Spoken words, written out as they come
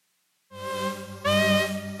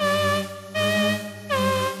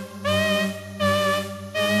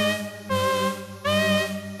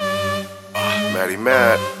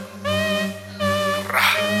mad.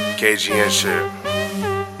 KG and shit.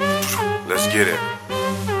 Let's get it.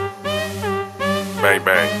 Bang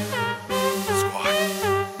bang. Squad.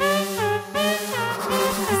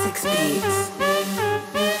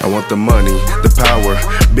 I want the money, the power,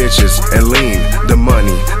 bitches, and lean. The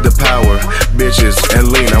money, the power, bitches,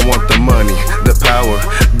 and lean. I want the money, the power,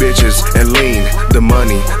 bitches, and lean. The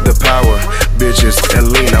money, the power, bitches,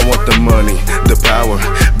 and lean. I want the money, the power,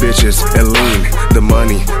 bitches, and lean. The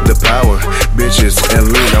money, the power, bitches,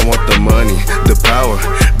 and lean. I want the money, the power,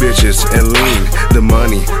 bitches, and lean. The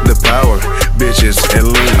money, the power, bitches, and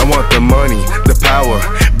lean. I want the money, the power,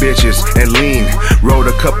 bitches, and lean. Rolled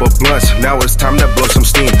a couple blunts, now it's time to blow some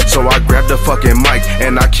steam. So I grabbed the fucking mic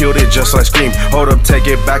and I killed it just like Scream. Hold up, take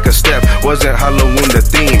it back a step, wasn't Halloween the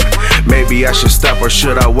theme? Maybe I should stop or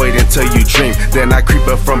should I wait until you dream? Then I creep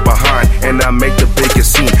up from behind and I make the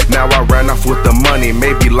biggest scene. Now I ran off with the money,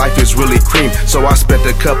 maybe life is really cream. So I spent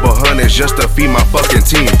a couple hundreds just to feed my fucking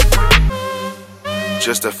team.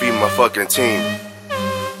 Just to feed my fucking team.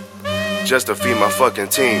 Just to feed my fucking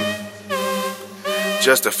team.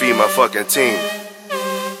 Just to feed my fucking team.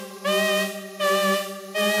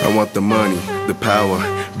 I want the money, the power,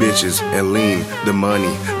 bitches, and lean. The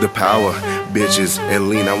money, the power, bitches, and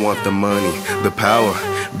lean. I want the money, the power,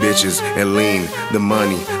 bitches, and lean. The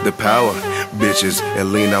money, the power, bitches,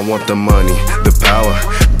 and lean. I want the money, the power,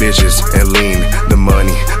 bitches, and lean. The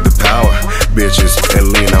money, the power, bitches,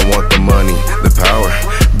 and lean. I want the money, the power,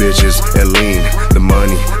 bitches, and lean. The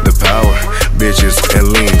money, the power, bitches, and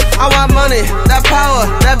lean. I want money, that power,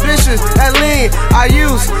 that bitches, and lean. I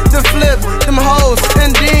used to flip them hoes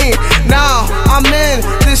and dean. Now I'm in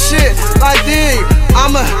this shit like D.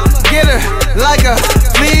 I'ma get her like a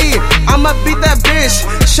lead. I'ma beat that bitch.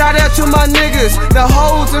 Shout out to my niggas, the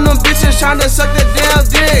hoes and them bitches tryna suck the damn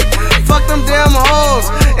dick. Fuck them damn hoes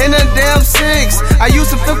in the damn six. I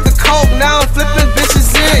used to flip the coke, now I'm flipping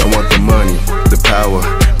bitches in. I want the money, the power,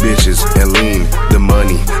 bitches, and lean. The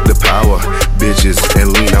money, the power, bitches,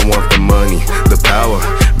 and lean. I want the money, the power,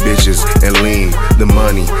 bitches, and lean. The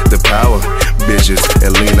money, the power, bitches,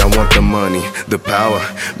 and lean. I want the money, the power,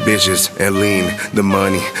 bitches, and lean. The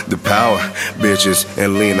money, the power, bitches,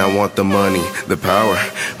 and lean. I want the money, the power,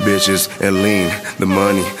 bitches, and lean. The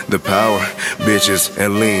money, the power, bitches,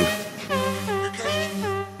 and lean.